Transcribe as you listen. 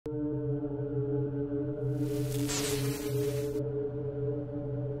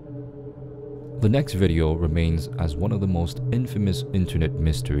The next video remains as one of the most infamous internet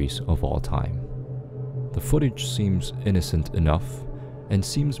mysteries of all time. The footage seems innocent enough and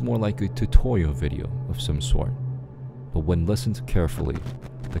seems more like a tutorial video of some sort. But when listened carefully,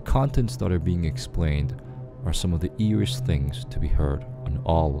 the contents that are being explained are some of the eeriest things to be heard on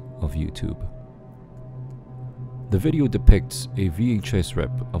all of YouTube. The video depicts a VHS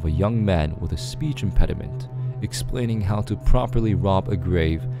rip of a young man with a speech impediment explaining how to properly rob a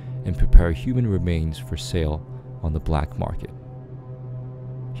grave and prepare human remains for sale on the black market.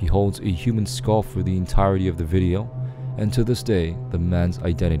 He holds a human skull for the entirety of the video, and to this day, the man's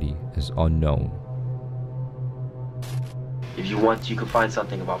identity is unknown. If you want, you can find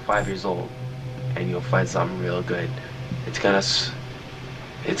something about 5 years old, and you'll find something real good. It's gonna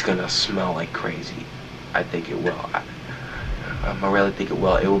smell like crazy. I think it will. I really think it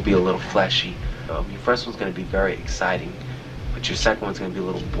will. It will be a little fleshy. Your first one's gonna be very exciting, but your second one's gonna be a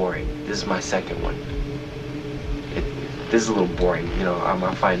little boring. This is my second one. This is a little boring, you know.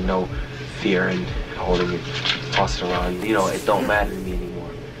 I find no fear in holding it, tossing it around. You know, it don't matter to me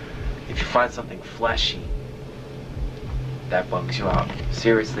anymore. If you find something fleshy, that bugs you out.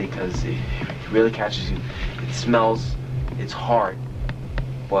 Seriously, because it really catches you. It smells, it's hard,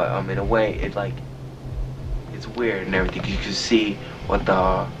 but in a way, it's weird and everything. You can see what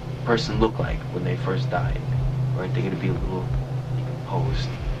the person looked like when they first died, or they're gonna be a little decomposed.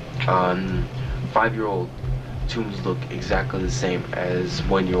 5-year-old tombs look exactly the same as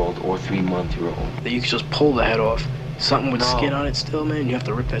 1-year-old or 3-month-old. You can just pull the head off. Something with skin on it still, man. You have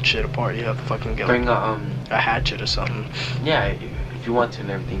to rip that shit apart. You have to fucking get bring a hatchet or something. Yeah, if you want to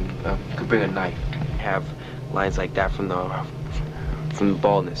and everything, you could bring a knife. Have lines like that from the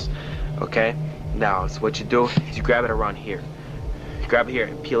baldness. Okay. Now, so what you do is you grab it around here. You grab it here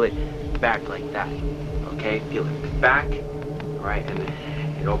and peel it back like that. Okay, peel it back. All right,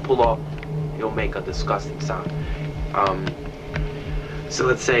 and it'll pull off. It'll make a disgusting sound. So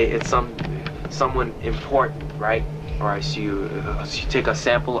let's say it's someone important, right? All right, so you take a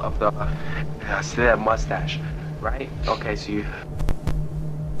sample of that mustache, right? Okay, so you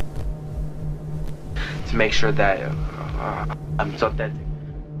to make sure that it's authentic.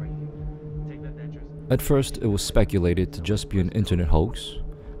 At first, it was speculated to just be an internet hoax,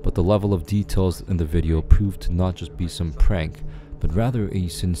 but the level of details in the video proved to not just be some prank, but rather a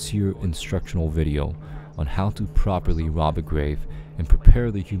sincere instructional video on how to properly rob a grave and prepare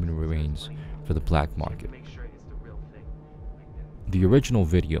the human remains for the black market. The original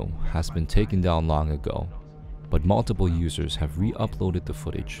video has been taken down long ago, but multiple users have re-uploaded the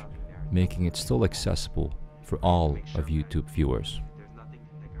footage, making it still accessible for all of YouTube viewers.